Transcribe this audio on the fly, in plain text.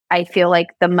I feel like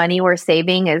the money we're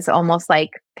saving is almost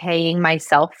like paying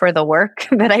myself for the work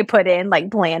that I put in,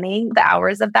 like planning the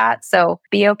hours of that. So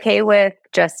be okay with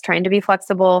just trying to be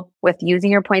flexible with using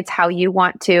your points how you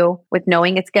want to, with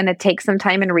knowing it's going to take some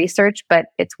time and research, but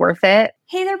it's worth it.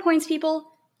 Hey there, points people.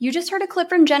 You just heard a clip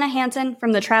from Jenna Hansen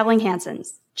from the Traveling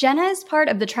Hansens. Jenna is part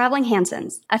of the Traveling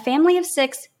Hansens, a family of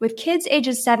 6 with kids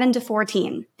ages 7 to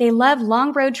 14. They love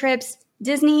long road trips,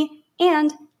 Disney,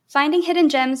 and finding hidden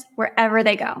gems wherever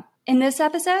they go. In this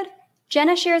episode,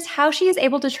 Jenna shares how she is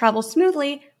able to travel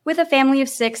smoothly with a family of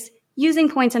 6 using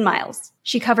points and miles.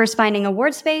 She covers finding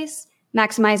award space,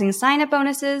 maximizing sign-up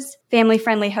bonuses,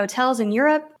 family-friendly hotels in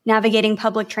Europe, navigating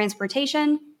public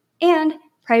transportation, and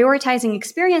prioritizing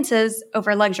experiences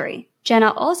over luxury.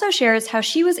 Jenna also shares how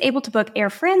she was able to book Air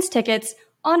France tickets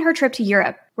on her trip to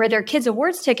Europe, where their kids'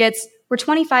 awards tickets were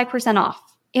 25% off.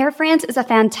 Air France is a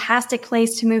fantastic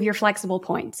place to move your flexible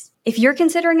points. If you're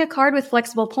considering a card with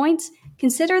flexible points,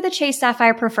 consider the Chase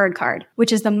Sapphire Preferred card,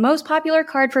 which is the most popular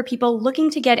card for people looking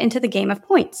to get into the game of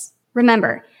points.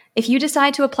 Remember, if you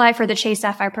decide to apply for the Chase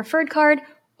Sapphire Preferred card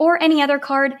or any other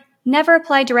card, never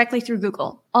apply directly through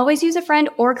Google. Always use a friend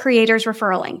or creator's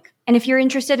referral link. And if you're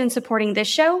interested in supporting this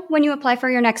show when you apply for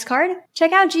your next card,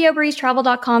 check out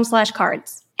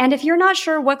geobreezetravel.com/cards. And if you're not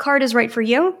sure what card is right for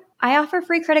you, I offer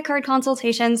free credit card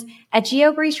consultations at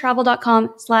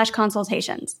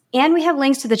geobreezetravel.com/consultations. And we have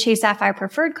links to the Chase Sapphire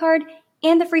Preferred card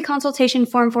and the free consultation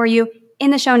form for you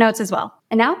in the show notes as well.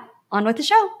 And now, on with the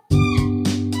show.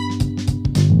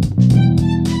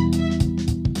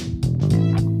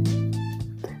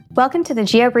 Welcome to the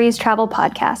GeoBreeze Travel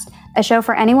Podcast, a show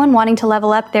for anyone wanting to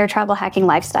level up their travel hacking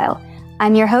lifestyle.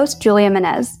 I'm your host, Julia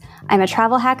Menez. I'm a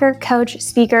travel hacker, coach,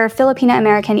 speaker,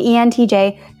 Filipina-American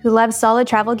ENTJ who loves solid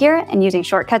travel gear and using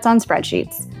shortcuts on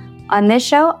spreadsheets. On this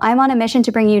show, I'm on a mission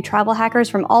to bring you travel hackers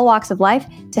from all walks of life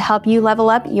to help you level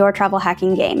up your travel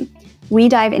hacking game. We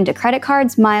dive into credit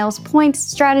cards, miles, points,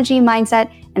 strategy,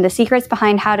 mindset, and the secrets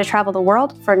behind how to travel the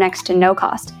world for next to no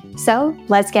cost. So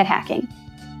let's get hacking.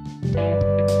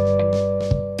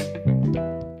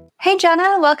 Hey,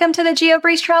 Jenna, welcome to the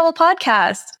GeoBreeze Travel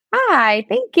Podcast. Hi,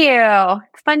 thank you.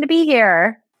 It's fun to be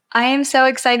here. I am so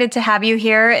excited to have you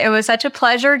here. It was such a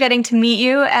pleasure getting to meet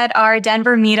you at our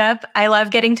Denver meetup. I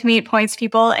love getting to meet points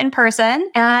people in person.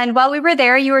 And while we were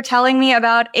there, you were telling me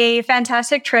about a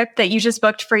fantastic trip that you just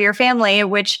booked for your family,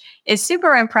 which is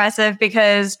super impressive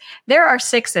because there are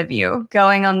 6 of you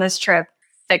going on this trip.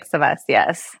 6 of us,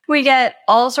 yes. We get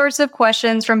all sorts of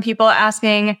questions from people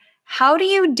asking, how do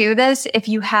you do this if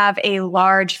you have a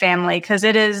large family? Because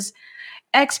it is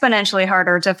exponentially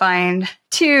harder to find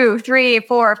 2, 3,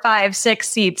 4, 5, 6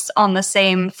 seats on the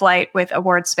same flight with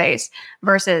award space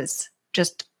versus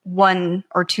just 1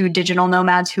 or 2 digital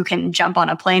nomads who can jump on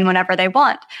a plane whenever they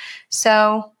want.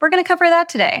 So we're going to cover that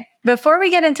today. Before we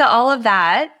get into all of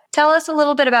that, tell us a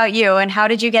little bit about you and how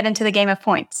did you get into the game of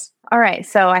points? All right.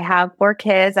 So I have 4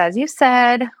 kids, as you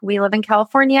said. We live in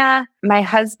California. My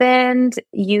husband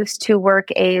used to work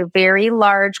a very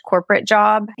large corporate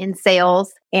job in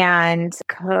sales, and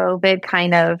COVID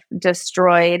kind of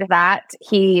destroyed that.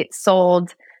 He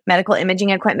sold medical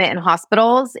imaging equipment in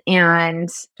hospitals. And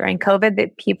during COVID, the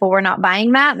people were not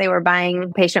buying that. They were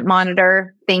buying patient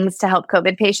monitor things to help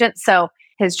COVID patients. So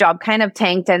his job kind of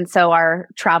tanked. And so our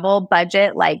travel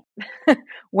budget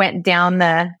went down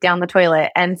the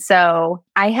toilet. And so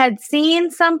I had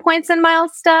seen some points and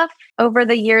miles stuff over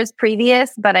the years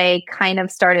previous, but I kind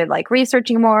of started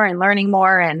researching more and learning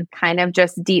more and kind of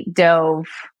just deep dove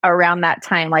around that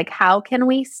time. How can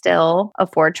we still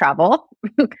afford travel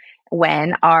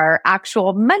when our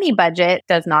actual money budget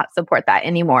does not support that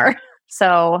anymore?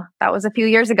 So that was a few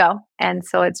years ago. And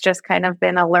so it's just kind of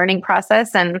been a learning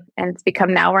process and it's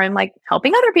become now where I'm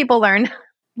helping other people learn.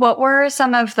 What were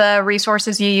some of the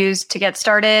resources you used to get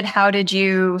started? How did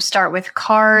you start with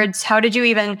cards? How did you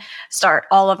even start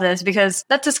all of this? Because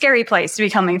that's a scary place to be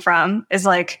coming from, is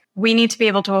we need to be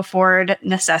able to afford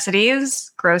necessities,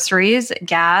 groceries,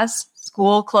 gas,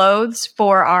 school clothes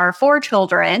for our 4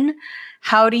 children.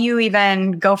 How do you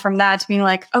even go from that to being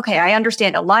okay, I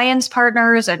understand alliance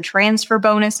partners and transfer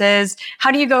bonuses. How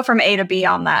do you go from A to B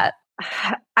on that?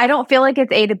 I don't feel like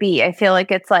it's A to B. I feel like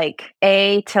it's A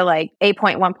to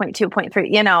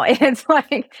A.1.2.3. It's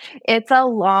it's a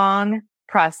long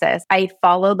process. I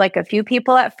followed like a few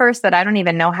people at first that I don't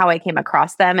even know how I came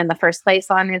across them in the first place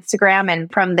on Instagram.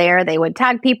 And from there, they would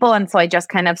tag people. And so I just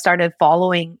kind of started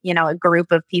following, a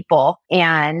group of people,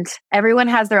 and everyone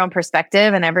has their own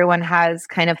perspective and everyone has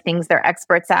kind of things they're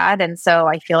experts at. And so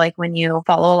I feel like when you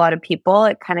follow a lot of people,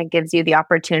 it kind of gives you the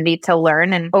opportunity to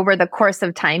learn. And over the course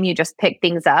of time, you just pick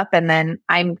things up. And then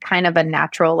I'm kind of a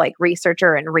natural like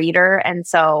researcher and reader. And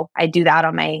so I do that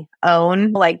on my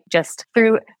own, like just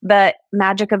through the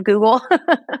magic of Google,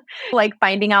 like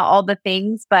finding out all the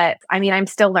things. But I mean, I'm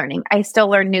still learning. I still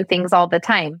learn new things all the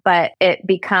time, but it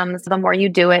becomes the more you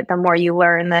do it, the more you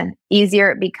learn, the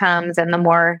easier it becomes and the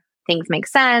more things make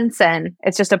sense. And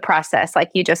it's just a process. Like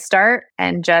you just start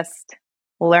and just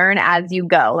learn as you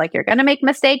go. Like you're going to make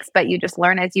mistakes, but you just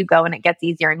learn as you go and it gets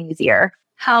easier and easier.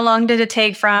 How long did it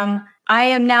take from I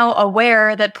am now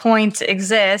aware that points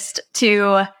exist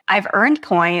to I've earned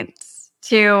points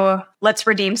to let's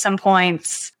redeem some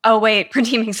points? Oh, wait,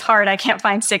 redeeming's hard. I can't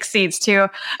find 6 seats to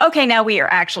okay, now we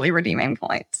are actually redeeming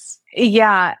points.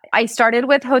 Yeah, I started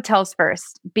with hotels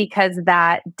first because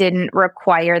that didn't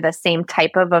require the same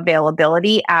type of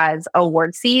availability as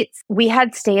award seats. We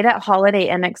had stayed at Holiday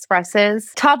Inn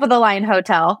Express's top of the line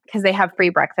hotel because they have free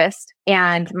breakfast.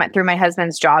 And through my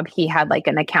husband's job, he had like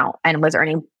an account and was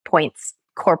earning points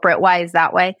corporate wise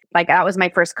that way. Like that was my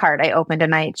first card. I opened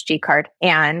an IHG card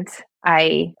and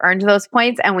I earned those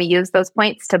points, and we used those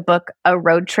points to book a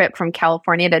road trip from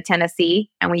California to Tennessee.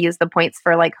 And we used the points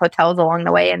for like hotels along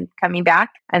the way and coming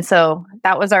back. And so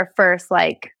that was our first,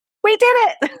 like, we did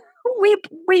it.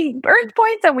 we earned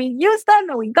points and we used them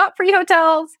and we got free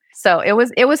hotels. So it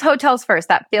was hotels first.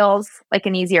 That feels like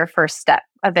an easier first step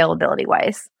availability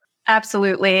wise.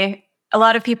 Absolutely. A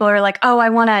lot of people are like, oh, I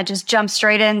want to just jump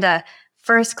straight into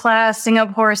first class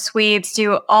Singapore suites,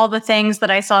 do all the things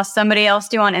that I saw somebody else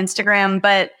do on Instagram.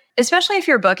 But especially if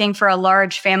you're booking for a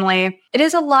large family, it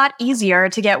is a lot easier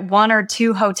to get 1 or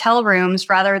 2 hotel rooms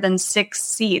rather than 6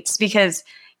 seats because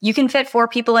you can fit 4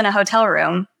 people in a hotel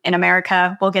room. In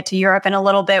America, we'll get to Europe in a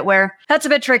little bit where that's a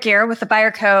bit trickier with the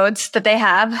buyer codes that they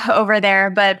have over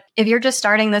there. But if you're just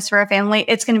starting this for a family,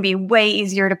 it's going to be way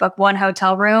easier to book 1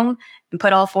 hotel room and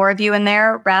put all 4 of you in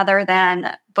there rather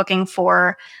than booking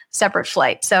 4 separate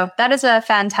flights. So that is a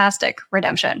fantastic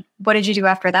redemption. What did you do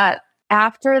after that?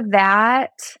 After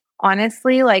that,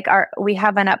 honestly, like we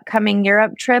have an upcoming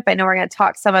Europe trip. I know we're going to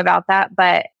talk some about that,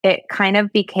 but it kind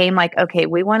of became like, okay,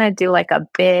 we want to do like a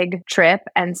big trip.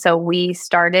 And so we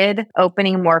started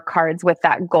opening more cards with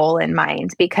that goal in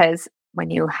mind, because when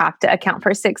you have to account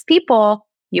for 6 people,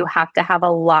 you have to have a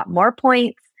lot more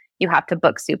points. You have to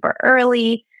book super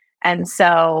early. And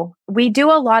so we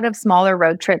do a lot of smaller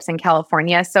road trips in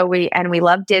California. So we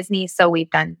love Disney. So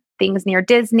we've done things near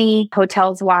Disney,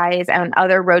 hotels wise, and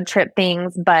other road trip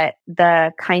things. But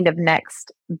the kind of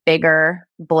next bigger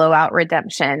blowout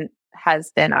redemption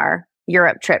has been our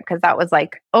Europe trip, because that was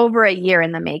like over a year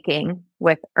in the making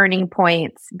with earning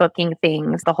points, booking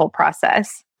things, the whole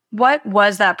process. What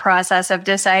was that process of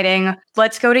deciding,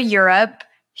 let's go to Europe?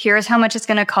 Here's how much it's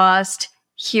going to cost.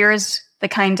 Here's the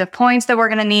kinds of points that we're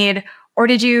going to need? Or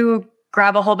did you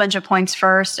grab a whole bunch of points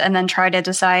first and then try to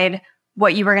decide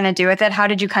what you were going to do with it? How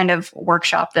did you kind of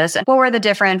workshop this? And what were the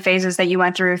different phases that you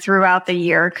went through throughout the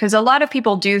year? Because a lot of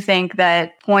people do think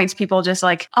that points people just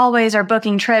like always are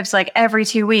booking trips like every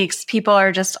 2 weeks. People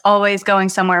are just always going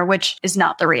somewhere, which is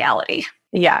not the reality.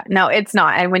 Yeah, no, it's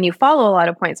not. And when you follow a lot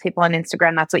of points people on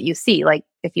Instagram, that's what you see. Like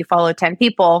if you follow 10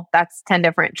 people, that's 10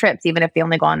 different trips, even if they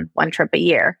only go on 1 trip a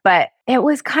year. But it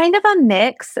was kind of a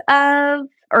mix of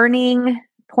earning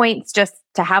points just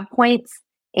to have points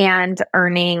and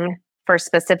earning for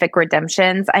specific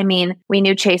redemptions. I mean, we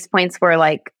knew Chase points were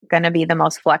like going to be the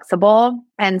most flexible.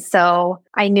 And so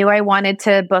I knew I wanted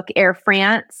to book Air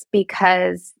France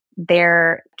because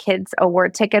their kids'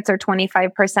 award tickets are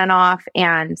 25% off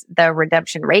and the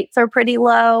redemption rates are pretty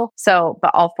low. So,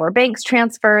 but all 4 banks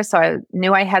transfer. So I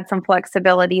knew I had some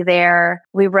flexibility there.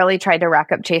 We really tried to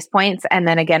rack up Chase points and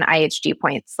then again, IHG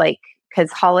points, like, because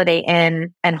Holiday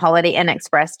Inn and Holiday Inn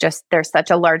Express, just there's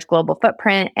such a large global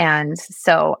footprint. And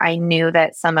so I knew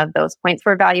that some of those points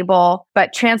were valuable,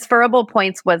 but transferable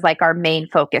points was like our main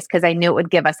focus because I knew it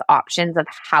would give us options of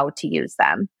how to use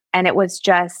them. And it was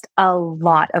just a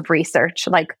lot of research,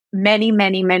 like many,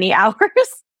 many, many hours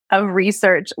of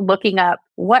research, looking up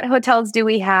what hotels do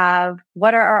we have?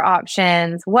 What are our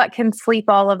options? What can sleep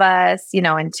all of us,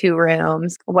 in 2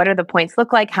 rooms? What do the points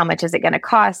look like? How much is it going to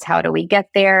cost? How do we get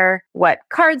there? What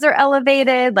cards are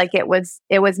elevated? Like it was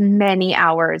many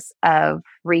hours of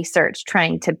research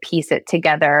trying to piece it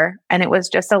together. And it was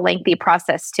just a lengthy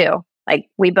process too. Like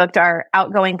we booked our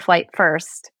outgoing flight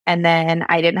first, and then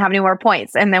I didn't have any more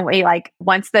points. And then we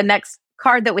once the next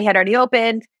card that we had already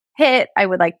opened hit, I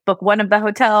would book one of the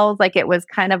hotels. Like it was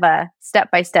kind of a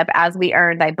step by step. As we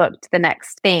earned, I booked the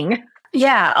next thing.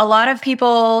 Yeah, a lot of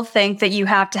people think that you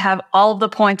have to have all of the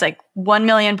points, like 1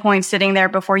 million points sitting there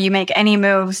before you make any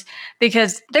moves,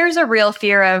 because there's a real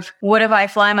fear of, what if I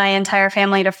fly my entire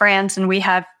family to France and we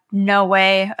have no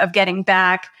way of getting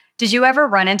back? Did you ever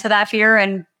run into that fear,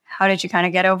 and how did you kind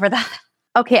of get over that?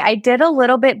 Okay, I did a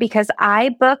little bit because I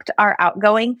booked our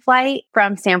outgoing flight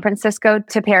from San Francisco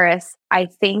to Paris, I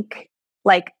think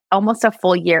almost a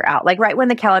full year out, right when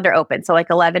the calendar opened. So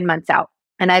 11 months out.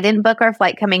 And I didn't book our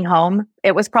flight coming home.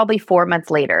 It was probably 4 months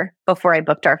later before I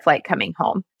booked our flight coming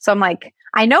home. So I'm like,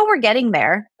 I know we're getting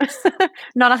there.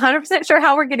 Not 100% sure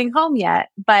how we're getting home yet,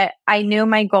 but I knew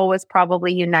my goal was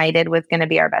probably United was going to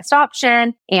be our best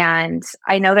option. And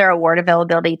I know their award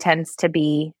availability tends to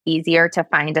be easier to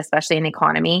find, especially in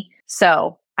economy.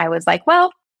 So I was like,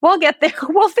 well, we'll get there.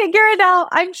 We'll figure it out.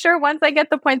 I'm sure once I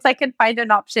get the points, I can find an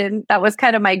option. That was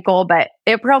kind of my goal, but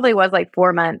it probably was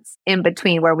 4 months in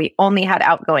between where we only had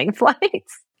outgoing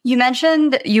flights. You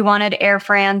mentioned you wanted Air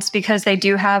France because they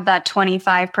do have that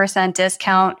 25%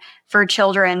 discount for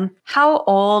children. How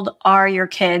old are your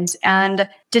kids? And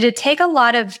did it take a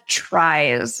lot of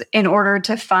tries in order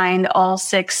to find all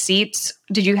 6 seats?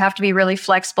 Did you have to be really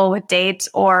flexible with dates,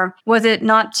 or was it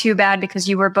not too bad because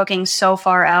you were booking so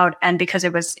far out and because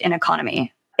it was in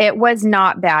economy? It was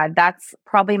not bad. That's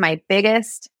probably my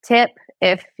biggest tip.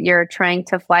 If you're trying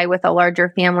to fly with a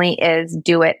larger family, is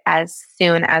do it as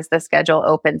soon as the schedule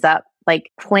opens up.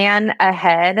 Plan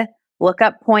ahead, look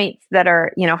up points that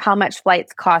are, how much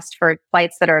flights cost for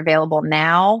flights that are available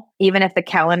now, even if the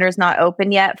calendar is not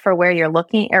open yet for where you're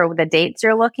looking or the dates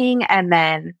you're looking, and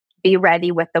then be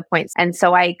ready with the points. And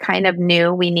so I kind of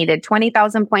knew we needed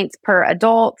 20,000 points per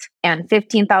adult and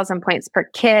 15,000 points per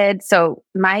kid. So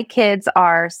my kids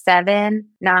are 7,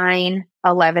 9,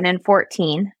 11, and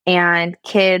 14. And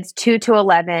kids 2 to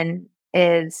 11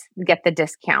 get the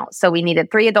discount. So we needed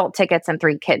 3 adult tickets and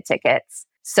 3 kid tickets.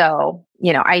 So,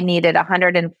 I needed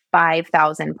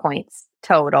 105,000 points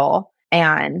total.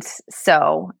 And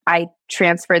so I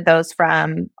transferred those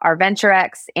from our VentureX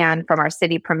and from our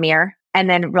City Premier. And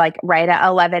then right at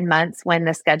 11 months when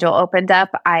the schedule opened up,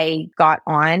 I got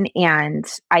on and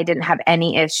I didn't have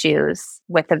any issues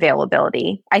with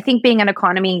availability. I think being an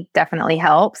economy definitely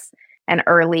helps, and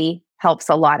early helps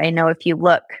a lot. I know if you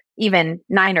look even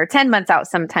 9 or 10 months out,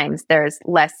 sometimes there's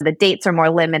less, the dates are more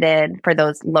limited for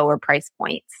those lower price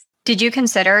points. Did you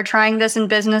consider trying this in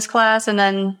business class and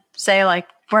then say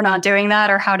we're not doing that,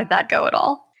 or how did that go at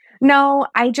all? No,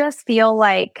 I just feel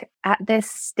like at this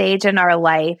stage in our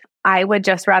life, I would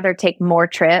just rather take more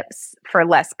trips for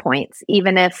less points,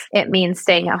 even if it means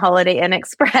staying at Holiday Inn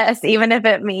Express, even if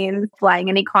it means flying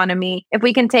in economy. If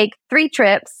we can take 3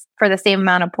 trips for the same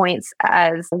amount of points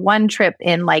as 1 trip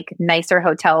in nicer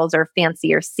hotels or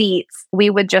fancier seats,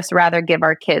 we would just rather give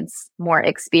our kids more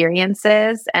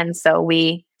experiences. And so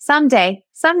someday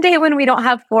when we don't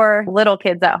have 4 little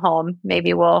kids at home,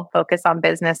 maybe we'll focus on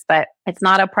business, but it's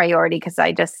not a priority because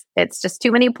it's just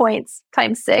too many points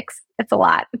times 6. It's a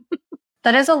lot.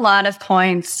 That is a lot of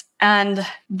points. And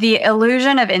the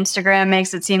illusion of Instagram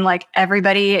makes it seem like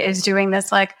everybody is doing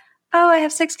this oh, I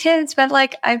have 6 kids, but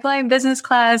I fly in business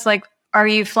class. Are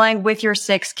you flying with your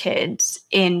 6 kids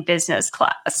in business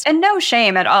class? And no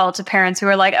shame at all to parents who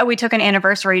are oh, we took an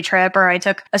anniversary trip, or I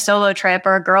took a solo trip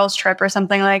or a girls trip or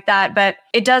something like that. But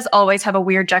it does always have a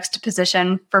weird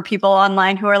juxtaposition for people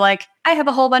online who are I have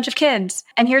a whole bunch of kids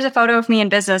and here's a photo of me in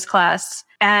business class.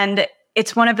 And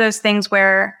it's one of those things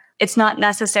where it's not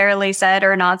necessarily said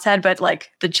or not said, but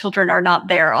the children are not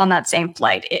there on that same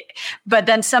flight. But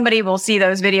then somebody will see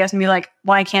those videos and be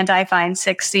why can't I find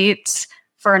 6 seats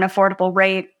for an affordable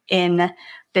rate in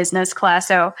business class?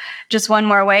 So just one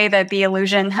more way that the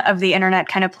illusion of the internet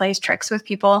kind of plays tricks with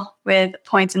people with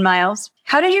points and miles.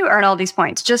 How did you earn all these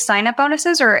points? Just sign-up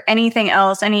bonuses or anything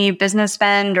else? Any business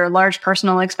spend or large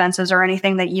personal expenses or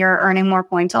anything that you're earning more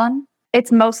points on? It's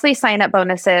mostly sign-up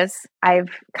bonuses. I've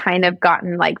kind of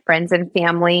gotten friends and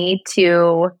family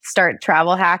to start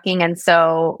travel hacking. And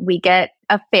so we get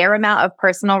a fair amount of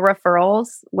personal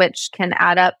referrals, which can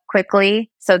add up quickly.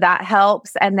 So that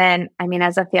helps. And then,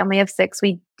 as a family of 6,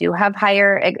 we do have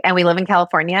and we live in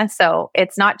California. So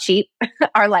it's not cheap.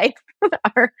 Our life,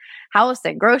 our house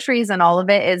and groceries and all of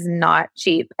it is not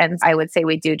cheap. And I would say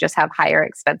we do just have higher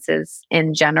expenses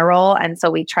in general. And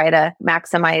so we try to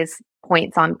maximize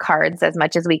points on cards as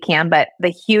much as we can, but the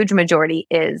huge majority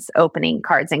is opening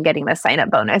cards and getting the sign-up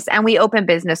bonus. And we open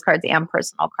business cards and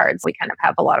personal cards. We kind of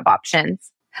have a lot of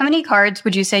options. How many cards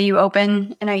would you say you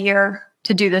open in a year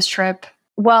to do this trip?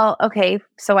 Well, okay.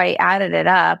 So I added it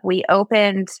up. We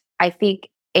opened, I think,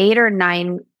 8 or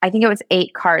 9. I think it was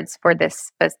 8 cards for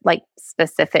this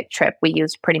specific trip. We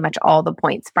used pretty much all the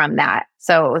points from that.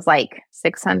 So it was like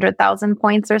 600,000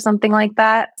 points or something like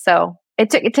that. So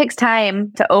it takes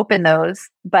time to open those.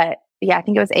 But yeah, I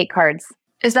think it was 8 cards.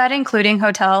 Is that including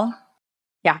hotel?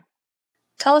 Yeah.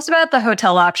 Tell us about the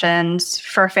hotel options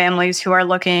for families who are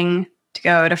looking to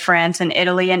go to France and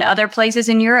Italy and other places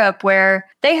in Europe where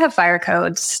they have fire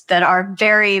codes that are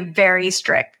very, very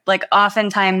strict. Like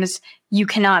oftentimes you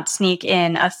cannot sneak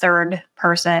in a third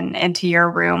person into your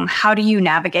room. How do you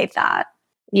navigate that?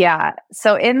 Yeah.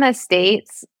 So in the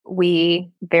States, we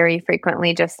very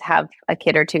frequently just have a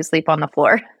kid or two sleep on the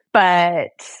floor.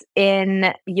 But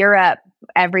in Europe,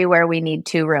 everywhere we need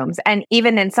 2 rooms. And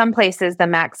even in some places, the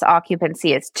max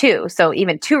occupancy is 2. So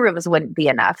even 2 rooms wouldn't be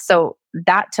enough. So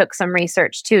that took some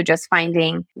research too, just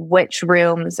finding which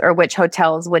rooms or which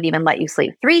hotels would even let you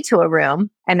sleep 3 to a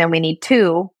room. And then we need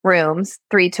 2 rooms,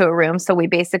 3 to a room. So we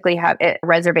basically have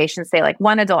reservations say like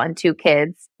 1 adult and 2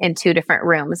 kids in 2 different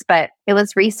rooms. But it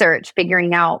was research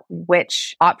figuring out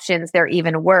which options there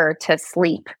even were to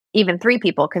sleep, even 3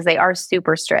 people, because they are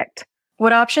super strict.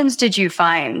 What options did you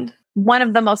find? One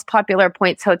of the most popular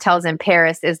points hotels in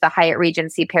Paris is the Hyatt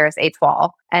Regency Paris Étoile.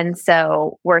 And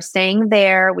so we're staying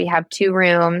there. We have 2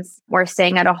 rooms. We're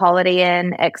staying at a Holiday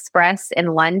Inn Express in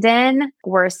London.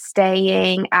 We're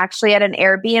staying actually at an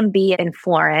Airbnb in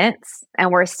Florence. And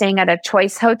we're staying at a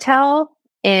Choice Hotel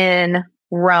in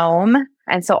Rome.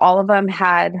 And so all of them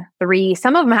had 3.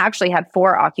 Some of them actually had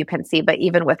 4 occupancy, but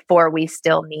even with 4, we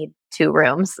still need 2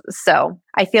 rooms. So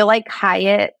I feel like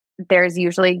Hyatt, there's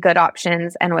usually good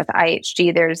options. And with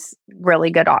IHG, there's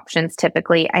really good options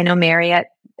typically. I know Marriott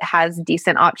has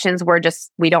decent options.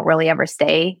 We don't really ever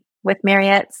stay with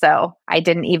Marriott. So I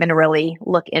didn't even really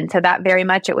look into that very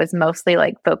much. It was mostly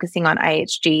like focusing on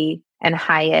IHG and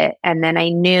Hyatt. And then I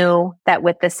knew that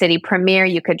with the City Premier,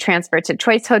 you could transfer to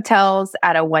Choice Hotels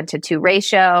at a 1-to-2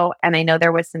 ratio. And I know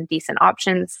there was some decent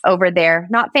options over there.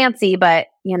 Not fancy, but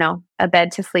a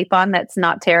bed to sleep on that's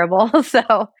not terrible.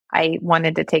 So I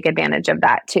wanted to take advantage of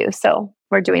that too. So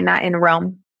we're doing that in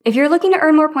Rome. If you're looking to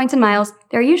earn more points and miles,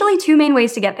 there are usually 2 main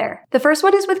ways to get there. The first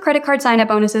one is with credit card sign-up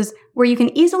bonuses, where you can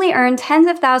easily earn tens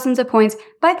of thousands of points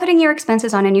by putting your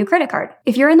expenses on a new credit card.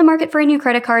 If you're in the market for a new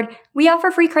credit card, we offer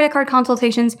free credit card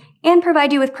consultations and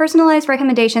provide you with personalized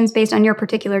recommendations based on your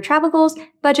particular travel goals,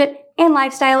 budget, and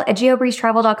lifestyle at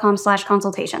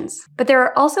geobreezetravel.com/consultations. But there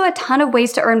are also a ton of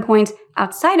ways to earn points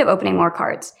outside of opening more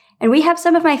cards. And we have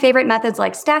some of my favorite methods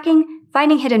like stacking,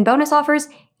 finding hidden bonus offers,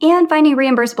 and finding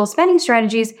reimbursable spending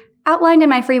strategies outlined in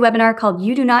my free webinar called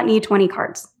You Do Not Need 20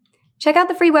 Cards. Check out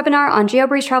the free webinar on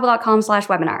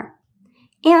geobreezetravel.com/webinar.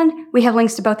 And we have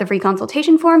links to both the free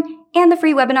consultation form and the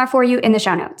free webinar for you in the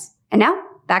show notes. And now,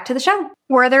 back to the show.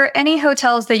 Were there any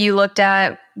hotels that you looked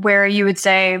at where you would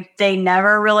say they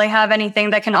never really have anything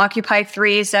that can occupy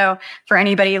 3? So for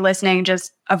anybody listening,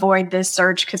 just avoid this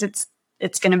search because it's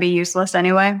going to be useless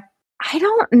anyway. I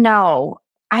don't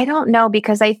know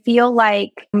because I feel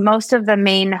like most of the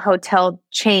main hotel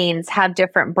chains have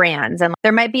different brands, and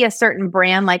there might be a certain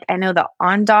brand. Like I know the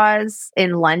Andaz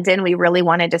in London, we really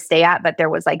wanted to stay at, but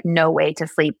there was like no way to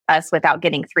sleep us without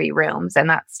getting 3 rooms. And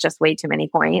that's just way too many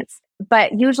points.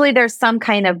 But usually there's some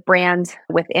kind of brand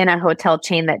within a hotel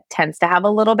chain that tends to have a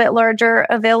little bit larger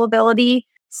availability.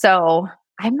 So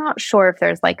I'm not sure if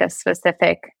there's like a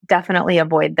specific, definitely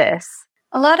avoid this.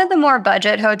 A lot of the more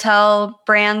budget hotel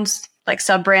brands, like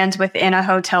sub-brands within a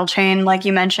hotel chain, like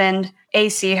you mentioned,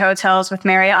 AC hotels with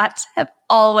Marriott have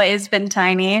always been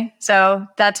tiny. So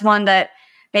that's one that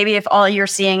maybe if all you're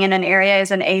seeing in an area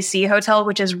is an AC hotel,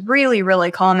 which is really,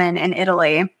 really common in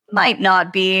Italy, might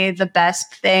not be the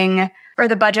best thing. Or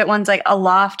the budget ones like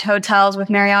Aloft hotels with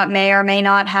Marriott may or may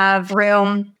not have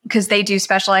room because they do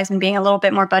specialize in being a little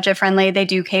bit more budget friendly. They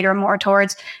do cater more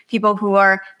towards people who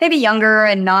are maybe younger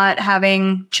and not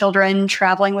having children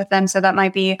traveling with them. So that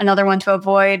might be another one to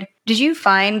avoid. Did you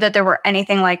find that there were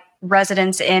anything like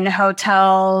Residence Inn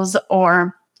hotels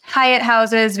or Hyatt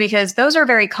houses? Because those are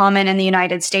very common in the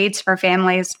United States for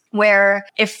families where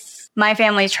if my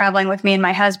family is traveling with me and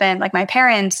my husband, like my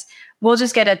parents, we'll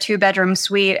just get a 2-bedroom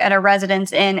suite at a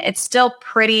Residence Inn. It's still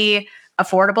pretty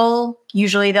affordable.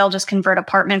 Usually they'll just convert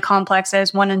apartment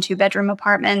complexes, 1 and 2 bedroom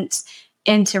apartments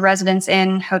into Residence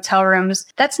Inn hotel rooms.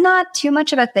 That's not too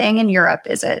much of a thing in Europe,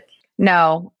 is it?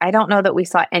 No, I don't know that we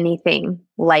saw anything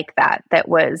like that that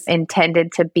was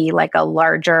intended to be like a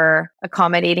larger,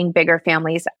 accommodating bigger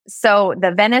families. So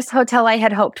the Venice hotel I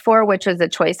had hoped for, which was a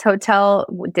choice hotel,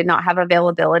 did not have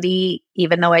availability,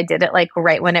 even though I did it like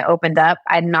right when it opened up.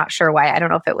 I'm not sure why. I don't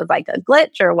know if it was like a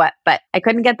glitch or what, but I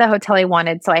couldn't get the hotel I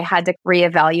wanted. So I had to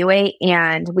reevaluate,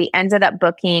 and we ended up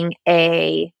booking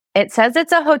it says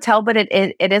it's a hotel, but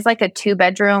it is like a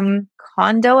 2-bedroom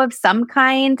condo of some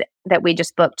kind that we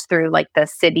just booked through like the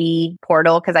city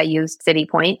portal because I used City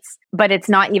Points, but it's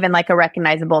not even like a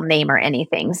recognizable name or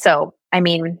anything. So, I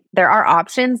mean, there are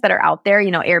options that are out there,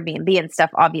 Airbnb and stuff,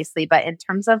 obviously, but in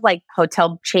terms of like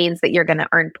hotel chains that you're going to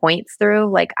earn points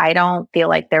through, like I don't feel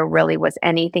like there really was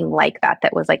anything like that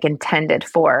was like intended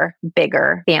for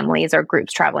bigger families or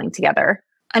groups traveling together.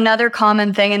 Another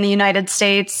common thing in the United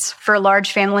States for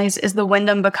large families is the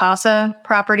Wyndham Vacasa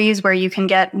properties, where you can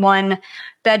get 1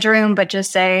 bedroom, but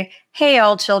just say, hey,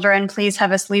 all children, please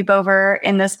have a sleepover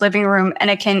in this living room. And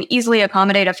it can easily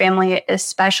accommodate a family,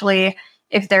 especially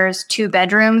if there's 2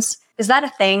 bedrooms. Is that a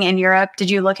thing in Europe? Did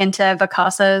you look into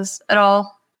Vacasas at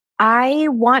all? I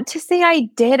want to say I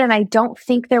did, and I don't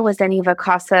think there was any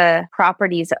Vacasa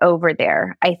properties over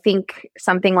there. I think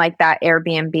something like that,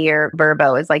 Airbnb or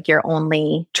Vrbo, is like your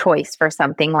only choice for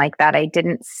something like that. I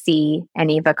didn't see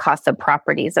any Vacasa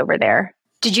properties over there.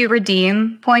 Did you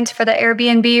redeem points for the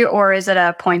Airbnb, or is it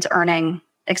a points earning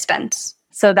expense?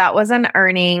 So that was an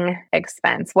earning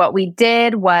expense. What we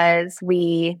did was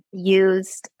we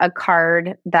used a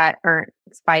card that earned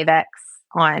 5X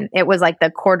on, it was like the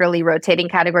quarterly rotating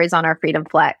categories on our Freedom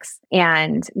Flex.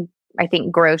 And I think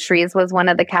groceries was one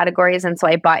of the categories. And so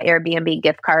I bought Airbnb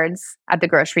gift cards at the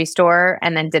grocery store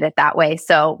and then did it that way.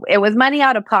 So it was money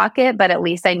out of pocket, but at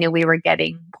least I knew we were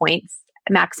getting points,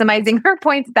 maximizing our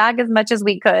points back as much as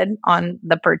we could on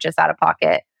the purchase out of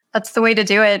pocket. That's the way to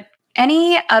do it.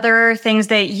 Any other things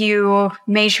that you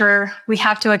made sure we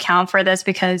have to account for this,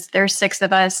 because there's 6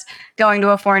 of us going to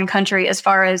a foreign country, as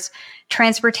far as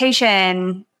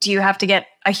transportation? Do you have to get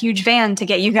a huge van to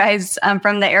get you guys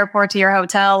from the airport to your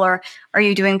hotel, or are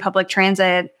you doing public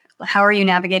transit? How are you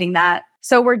navigating that?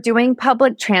 So we're doing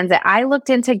public transit. I looked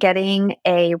into getting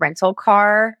a rental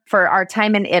car for our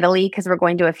time in Italy because we're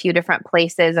going to a few different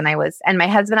places. And my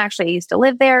husband actually used to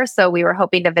live there. So we were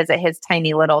hoping to visit his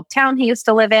tiny little town he used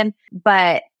to live in.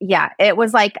 But yeah, it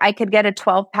was like I could get a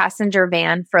 12-passenger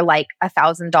van for like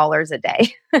 $1,000 a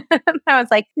day. I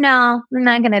was like, no, I'm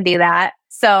not going to do that.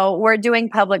 So we're doing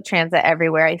public transit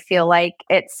everywhere. I feel like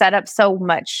it's set up so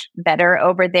much better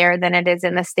over there than it is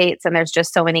in the States. And there's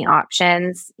just so many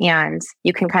options and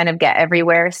you can kind of get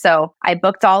everywhere. So I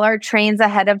booked all our trains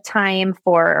ahead of time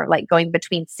for like going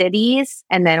between cities.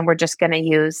 And then we're just going to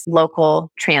use local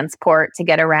transport to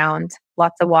get around.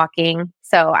 Lots of walking.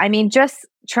 So, I mean, just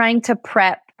trying to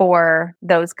prep for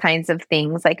those kinds of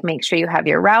things, like make sure you have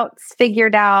your routes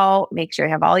figured out, make sure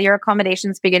you have all your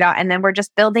accommodations figured out. And then we're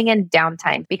just building in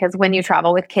downtime, because when you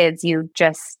travel with kids, you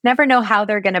just never know how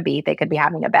they're going to be. They could be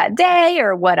having a bad day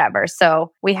or whatever.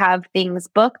 So we have things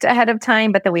booked ahead of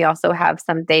time, but then we also have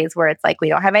some days where it's like we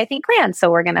don't have anything planned.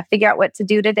 So we're going to figure out what to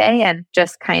do today and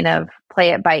just kind of play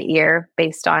it by ear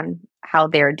based on how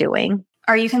they're doing.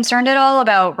 Are you concerned at all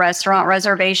about restaurant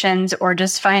reservations or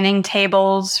just finding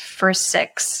tables for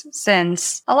 6?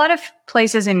 Since a lot of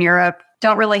places in Europe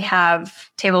don't really have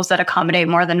tables that accommodate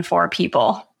more than 4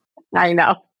 people. I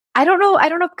know. I don't know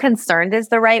if concerned is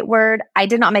the right word. I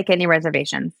did not make any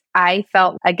reservations. I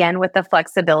felt, again, with the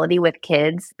flexibility with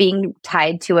kids being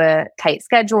tied to a tight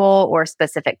schedule or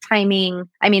specific timing.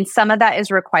 I mean, some of that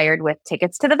is required with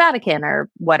tickets to the Vatican or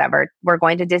whatever. We're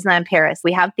going to Disneyland Paris.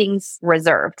 We have things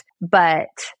reserved. But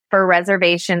for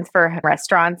reservations for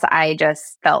restaurants, I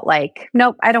just felt like,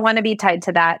 nope, I don't want to be tied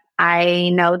to that. I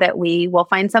know that we will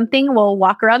find something. We'll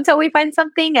walk around till we find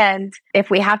something. And if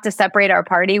we have to separate our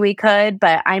party, we could.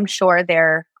 But I'm sure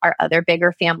there are other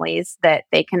bigger families that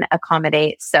they can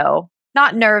accommodate. So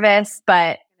not nervous,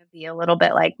 but be a little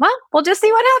bit like, well, we'll just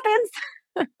see what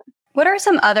happens. What are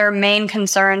some other main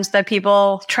concerns that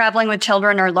people traveling with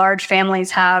children or large families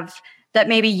have that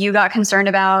maybe you got concerned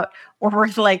about, or were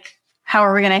like, how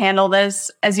are we going to handle this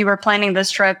as you were planning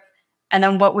this trip? And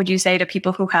then what would you say to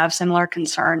people who have similar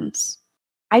concerns?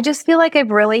 I just feel like I've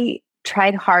really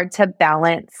tried hard to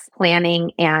balance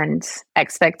planning and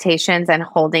expectations and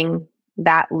holding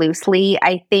that loosely.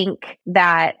 I think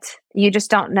that you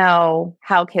just don't know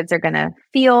how kids are going to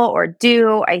feel or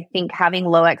do. I think having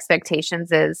low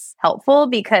expectations is helpful,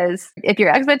 because if your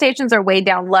expectations are way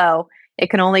down low, it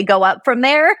can only go up from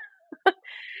there.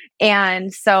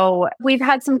 And so we've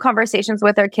had some conversations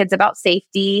with our kids about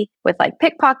safety with like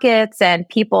pickpockets and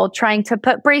people trying to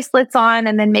put bracelets on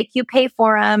and then make you pay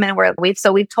for them. And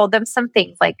we've told them some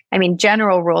things like, I mean,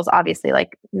 general rules, obviously,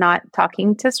 like not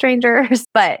talking to strangers,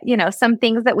 but some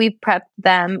things that we've prepped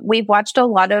them. We've watched a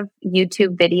lot of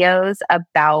YouTube videos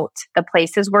about the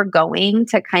places we're going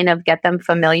to kind of get them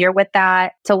familiar with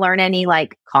that, to learn any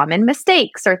like common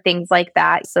mistakes or things like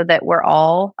that so that we're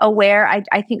all aware.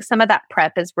 I think some of that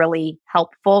prep is really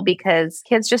helpful because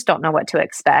kids just don't know what to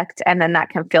expect. And then that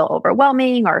can feel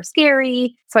overwhelming or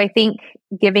scary. So I think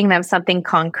giving them something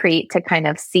concrete to kind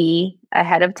of see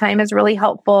ahead of time is really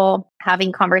helpful.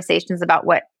 Having conversations about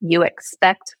what you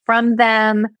expect from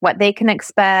them, what they can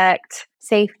expect,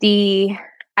 safety.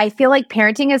 I feel like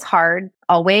parenting is hard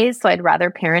always. So I'd rather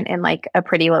parent in like a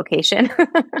pretty location.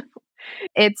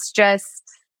 It's just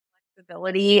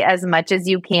flexibility as much as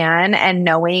you can and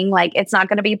knowing like it's not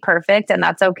going to be perfect and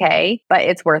that's okay, but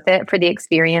it's worth it for the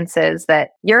experiences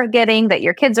that you're getting, that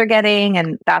your kids are getting.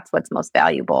 And that's what's most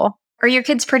valuable. Are your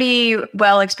kids pretty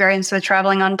well experienced with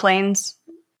traveling on planes?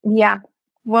 Yeah.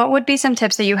 What would be some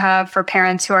tips that you have for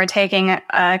parents who are taking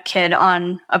a kid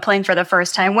on a plane for the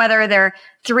first time, whether they're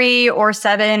 3 or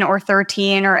 7 or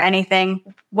 13 or anything?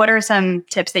 What are some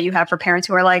tips that you have for parents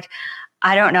who are like,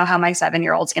 I don't know how my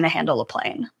 7-year-old's going to handle a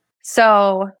plane?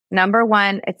 So number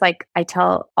one, it's like I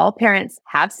tell all parents,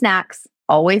 have snacks.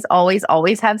 Always, always,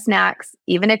 always have snacks.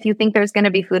 Even if you think there's going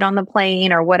to be food on the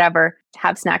plane or whatever,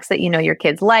 have snacks that your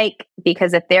kids like,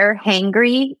 because if they're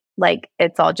hangry, like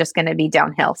it's all just going to be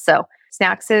downhill. So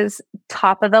snacks is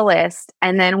top of the list.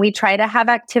 And then we try to have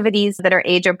activities that are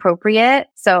age appropriate.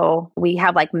 So we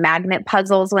have like magnet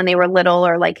puzzles when they were little,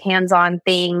 or like hands-on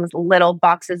things, little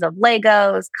boxes of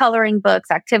Legos, coloring books,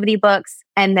 activity books.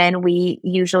 And then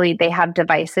they have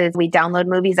devices. We download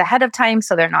movies ahead of time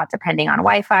so they're not depending on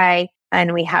Wi-Fi.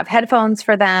 And we have headphones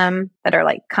for them that are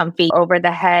like comfy over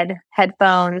the head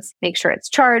headphones. Make sure it's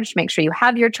charged. Make sure you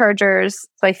have your chargers.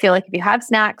 So I feel like if you have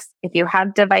snacks, if you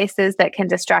have devices that can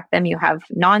distract them, you have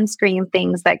non-screen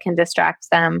things that can distract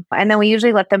them. And then we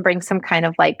usually let them bring some kind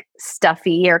of like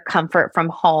stuffy or comfort from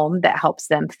home that helps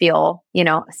them feel,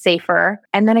 safer.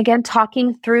 And then again,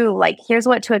 talking through like, here's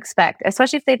what to expect,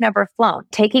 especially if they've never flown.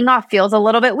 Taking off feels a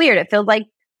little bit weird. It feels like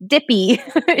dippy,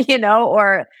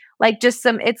 or like just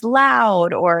it's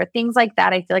loud or things like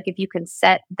that. I feel like if you can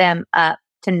set them up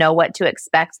to know what to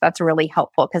expect, that's really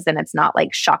helpful because then it's not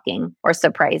like shocking or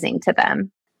surprising to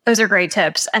them. Those are great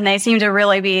tips. And they seem to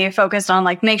really be focused on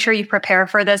like, make sure you prepare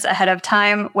for this ahead of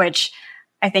time, which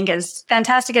I think is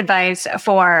fantastic advice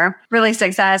for really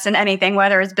success in anything,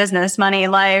 whether it's business, money,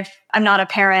 life. I'm not a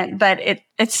parent, but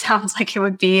it sounds like it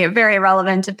would be very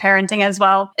relevant to parenting as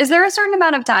well. Is there a certain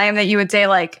amount of time that you would say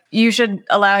like you should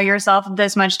allow yourself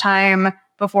this much time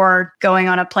before going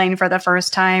on a plane for the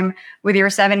first time with your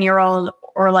 7-year-old?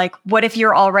 Or like, what if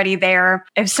you're already there?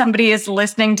 If somebody is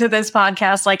listening to this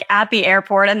podcast, like at the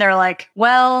airport and they're like,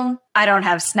 well, I don't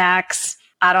have snacks.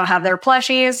 I don't have their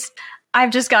plushies.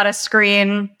 I've just got a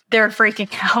screen. They're freaking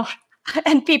out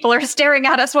and people are staring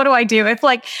at us. What do I do? If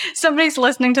like somebody's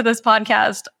listening to this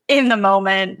podcast in the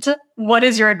moment, what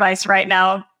is your advice right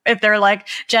now? If they're like,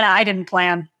 Jenna, I didn't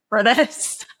plan for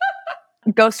this.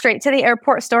 Go straight to the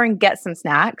airport store and get some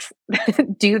snacks.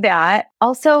 Do that.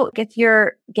 Also, if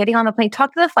you're getting on the plane,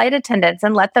 talk to the flight attendants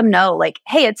and let them know like,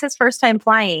 hey, it's his first time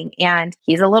flying and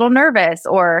he's a little nervous.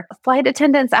 Or flight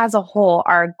attendants as a whole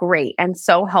are great and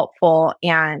so helpful.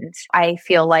 And I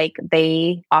feel like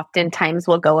they oftentimes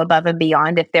will go above and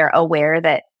beyond if they're aware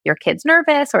that your kid's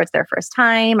nervous or it's their first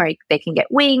time or they can get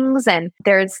wings and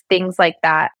there's things like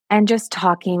that. And just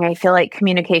talking, I feel like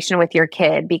communication with your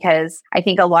kid, because I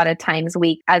think a lot of times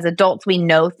we, as adults, we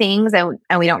know things and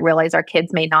we don't realize our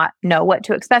kids may not know what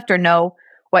to expect or know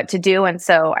what to do. And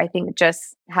so I think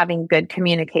just having good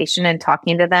communication and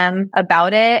talking to them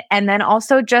about it. And then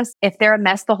also just if they're a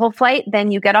mess the whole flight,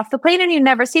 then you get off the plane and you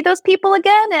never see those people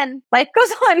again and life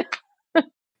goes on.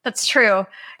 That's true.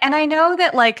 And I know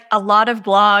that like a lot of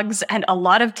blogs and a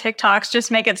lot of TikToks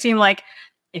just make it seem like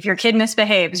if your kid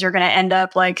misbehaves, you're going to end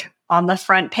up like on the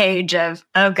front page of,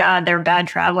 oh God, they're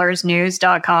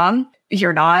badtravelersnews.com.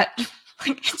 You're not.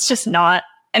 It's just not.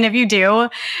 And if you do,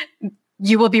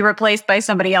 you will be replaced by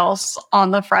somebody else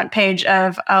on the front page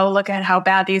of, oh, look at how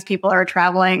bad these people are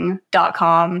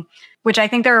traveling.com, which I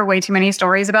think there are way too many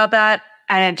stories about that.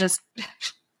 And it just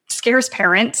scares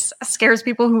parents, scares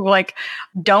people who like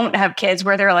don't have kids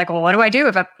where they're like, well, what do I do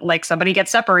if like somebody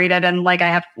gets separated and like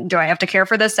do I have to care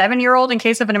for this 7-year-old in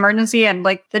case of an emergency? And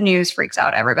like the news freaks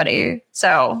out everybody.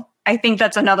 So I think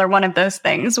that's another one of those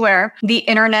things where the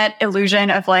internet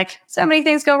illusion of like, so many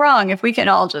things go wrong. If we can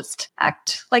all just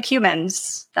act like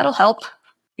humans, that'll help.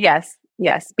 Yes.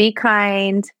 Yes. Be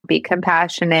kind, be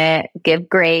compassionate, give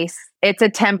grace. It's a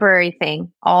temporary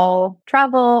thing. All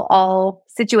travel, all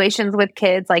situations with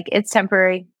kids, like it's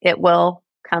temporary. It will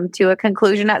come to a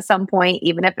conclusion at some point,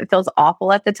 even if it feels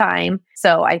awful at the time.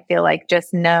 So I feel like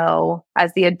just know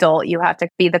as the adult, you have to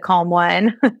be the calm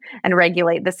one and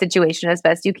regulate the situation as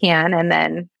best you can. And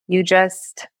then you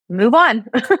just move on.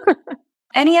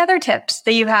 Any other tips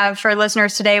that you have for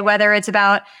listeners today, whether it's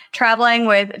about traveling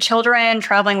with children,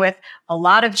 traveling with a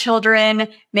lot of children,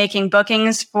 making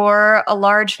bookings for a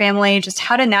large family, just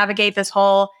how to navigate this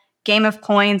whole game of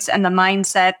points and the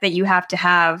mindset that you have to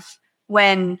have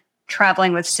when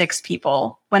traveling with 6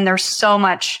 people, when there's so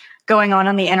much going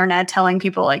on the internet telling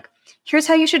people like, here's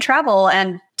how you should travel,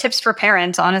 and tips for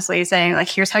parents, honestly, saying like,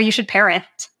 here's how you should parent.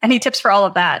 Any tips for all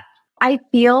of that? I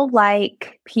feel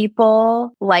like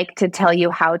people like to tell you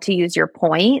how to use your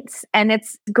points. And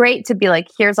it's great to be like,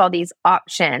 here's all these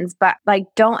options, but like,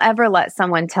 don't ever let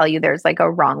someone tell you there's like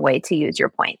a wrong way to use your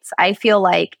points. I feel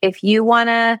like if you want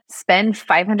to spend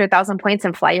 500,000 points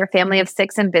and fly your family of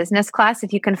 6 in business class,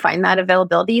 if you can find that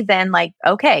availability, then like,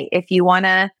 okay. If you want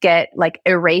to get like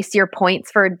erase your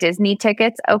points for Disney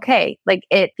tickets, okay. Like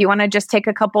if you want to just take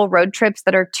a couple road trips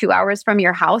that are 2 hours from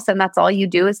your house and that's all you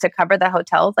do is to cover the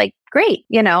hotels, like great.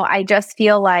 I just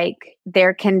feel like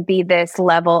there can be this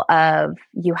level of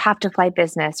you have to fly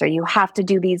business or you have to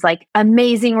do these like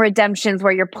amazing redemptions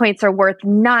where your points are worth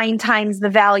 9 times the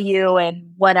value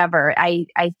and whatever. I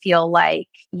feel like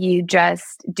you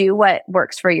just do what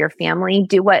works for your family,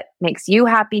 do what makes you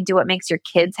happy, do what makes your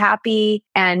kids happy,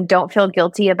 and don't feel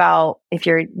guilty about if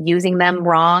you're using them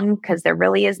wrong, because there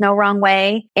really is no wrong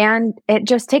way. And it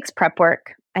just takes prep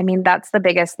work. I mean, that's the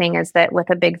biggest thing is that with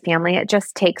a big family, it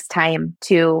just takes time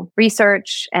to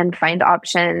research and find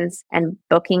options and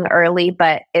booking early,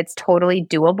 but it's totally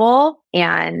doable.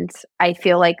 And I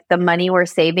feel like the money we're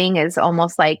saving is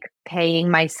almost like paying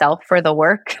myself for the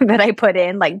work that I put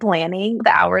in, like planning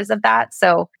the hours of that.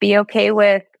 So be okay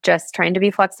with just trying to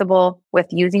be flexible with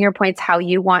using your points how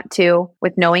you want to,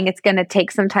 with knowing it's going to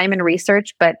take some time and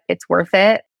research, but it's worth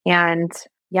it. And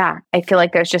yeah, I feel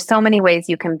like there's just so many ways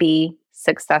you can be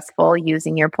successful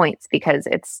using your points because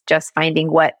it's just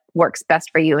finding what works best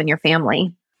for you and your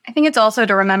family. I think it's also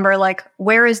to remember, like,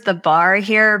 where is the bar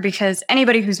here? Because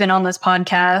anybody who's been on this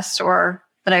podcast or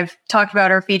that I've talked about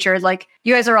or featured, like,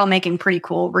 you guys are all making pretty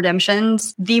cool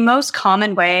redemptions. The most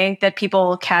common way that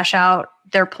people cash out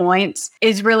their points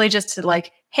is really just to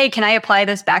like, hey, can I apply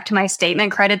this back to my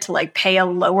statement credit to like pay a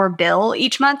lower bill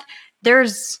each month?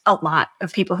 There's a lot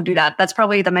of people who do that. That's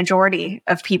probably the majority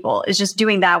of people is just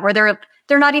doing that where they're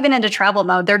not even into travel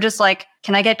mode. They're just like,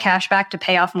 can I get cash back to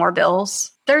pay off more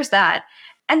bills? There's that.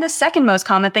 And the second most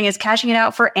common thing is cashing it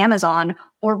out for Amazon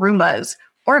or Roombas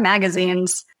or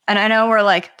magazines. And I know we're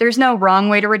like, there's no wrong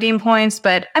way to redeem points,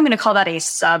 but I'm going to call that a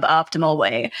suboptimal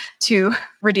way to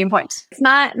redeem points. It's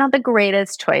not the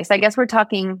greatest choice. I guess we're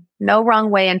talking no wrong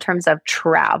way in terms of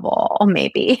travel,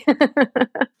 maybe.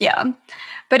 Yeah.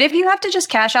 But if you have to just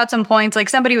cash out some points, like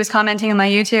somebody was commenting on my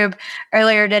YouTube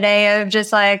earlier today of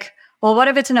just like, well, what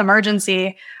if it's an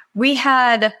emergency? We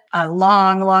had a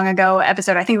long, long ago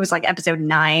episode, I think it was like episode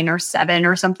 9 or 7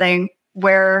 or something,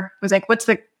 where it was like, what's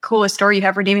the coolest story you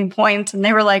have redeeming points? And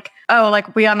they were like, oh,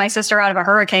 like we got my sister out of a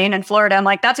hurricane in Florida. I'm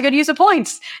like, that's a good use of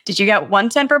points. Did you get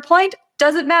 1 cent per point?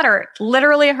 Doesn't matter.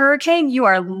 Literally a hurricane, you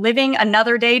are living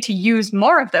another day to use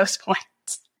more of those points.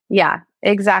 Yeah,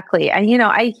 exactly. And,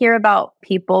 I hear about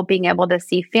people being able to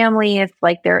see family if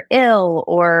like they're ill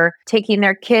or taking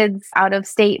their kids out of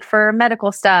state for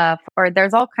medical stuff, or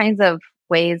there's all kinds of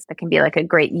ways that can be like a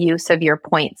great use of your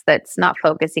points that's not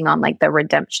focusing on like the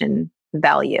redemption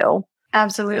value.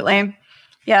 Absolutely.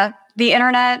 Yeah. The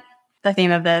internet, the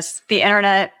theme of this, the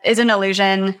internet is an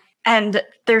illusion. And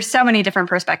there's so many different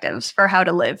perspectives for how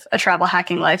to live a travel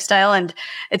hacking lifestyle. And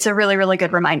it's a really, really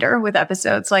good reminder with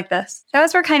episodes like this. So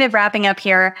as we're kind of wrapping up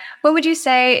here, what would you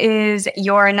say is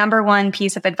your number one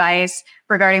piece of advice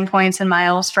regarding points and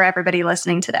miles for everybody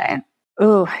listening today?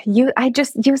 Ooh, I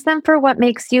just use them for what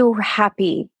makes you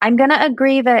happy. I'm going to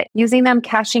agree that using them,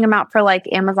 cashing them out for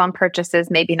like Amazon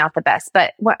purchases, maybe not the best,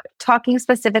 but talking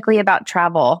specifically about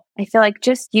travel, I feel like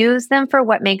just use them for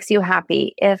what makes you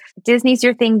happy. If Disney's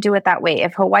your thing, do it that way.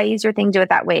 If Hawaii's your thing, do it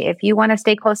that way. If you want to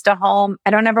stay close to home, I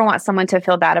don't ever want someone to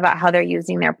feel bad about how they're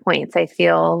using their points. I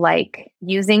feel like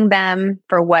using them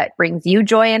for what brings you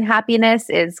joy and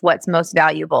happiness is what's most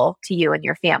valuable to you and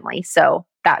your family. So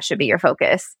that should be your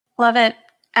focus. Love it.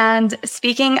 And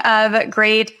speaking of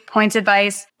great points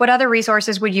advice, what other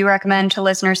resources would you recommend to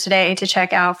listeners today to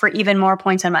check out for even more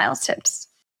points and miles tips?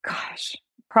 Gosh,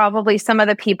 probably some of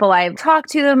the people I've talked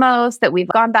to the most that we've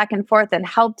gone back and forth and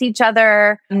helped each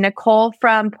other. Nicole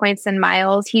from Points and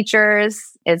Miles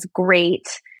Teachers is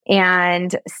great.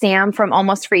 And Sam from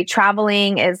Almost Free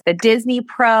Traveling is the Disney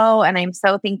pro, and I'm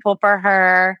so thankful for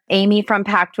her. Amy from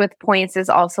Packed with Points is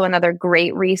also another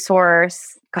great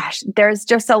resource. Gosh, there's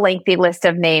just a lengthy list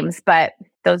of names, but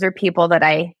those are people that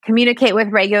I communicate with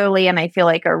regularly and I feel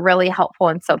like are really helpful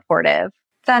and supportive.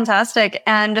 Fantastic.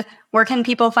 And where can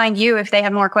people find you if they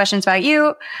have more questions about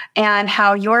you and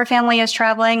how your family is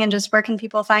traveling, and just where can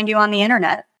people find you on the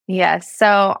internet? Yes.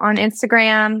 So on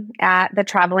Instagram at the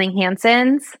Traveling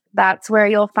Hansens, that's where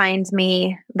you'll find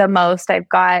me the most. I've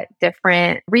got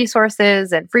different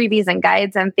resources and freebies and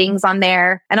guides and things on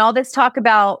there. And all this talk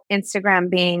about Instagram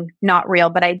being not real,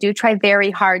 but I do try very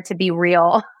hard to be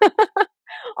real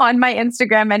on my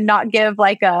Instagram and not give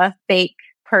like a fake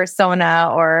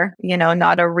persona or,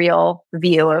 not a real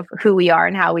view of who we are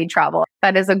and how we travel.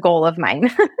 That is a goal of mine.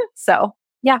 So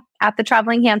yeah, at the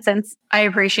Traveling Hansens. I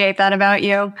appreciate that about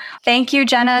you. Thank you,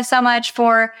 Jenna, so much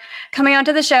for coming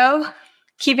onto the show,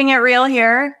 keeping it real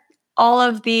here, all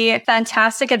of the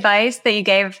fantastic advice that you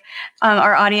gave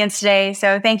our audience today.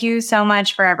 So thank you so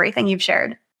much for everything you've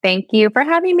shared. Thank you for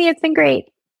having me. It's been great.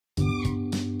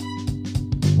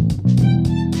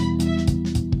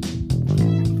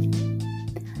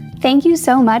 Thank you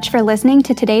so much for listening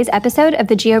to today's episode of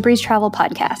the GeoBreeze Travel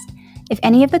Podcast. If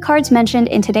any of the cards mentioned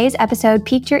in today's episode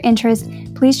piqued your interest,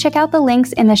 please check out the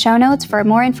links in the show notes for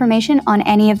more information on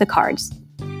any of the cards.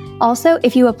 Also,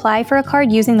 if you apply for a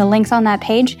card using the links on that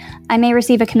page, I may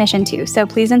receive a commission too, so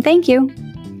please and thank you.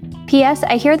 P.S.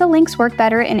 I hear the links work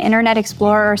better in Internet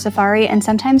Explorer or Safari, and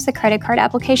sometimes the credit card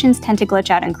applications tend to glitch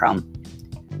out in Chrome.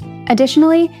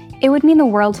 Additionally, it would mean the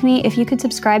world to me if you could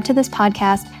subscribe to this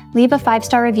podcast, leave a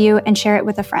 5-star review, and share it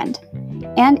with a friend.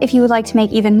 And if you would like to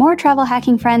make even more travel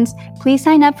hacking friends, please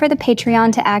sign up for the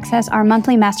Patreon to access our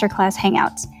monthly masterclass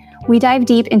hangouts. We dive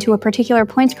deep into a particular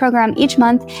points program each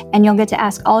month, and you'll get to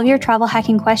ask all of your travel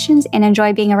hacking questions and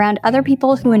enjoy being around other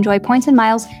people who enjoy points and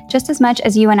miles just as much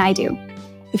as you and I do.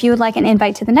 If you would like an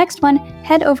invite to the next one,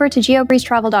 head over to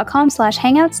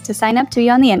geobreezetravel.com/hangouts to sign up to be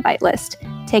on the invite list.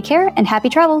 Take care and happy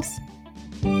travels!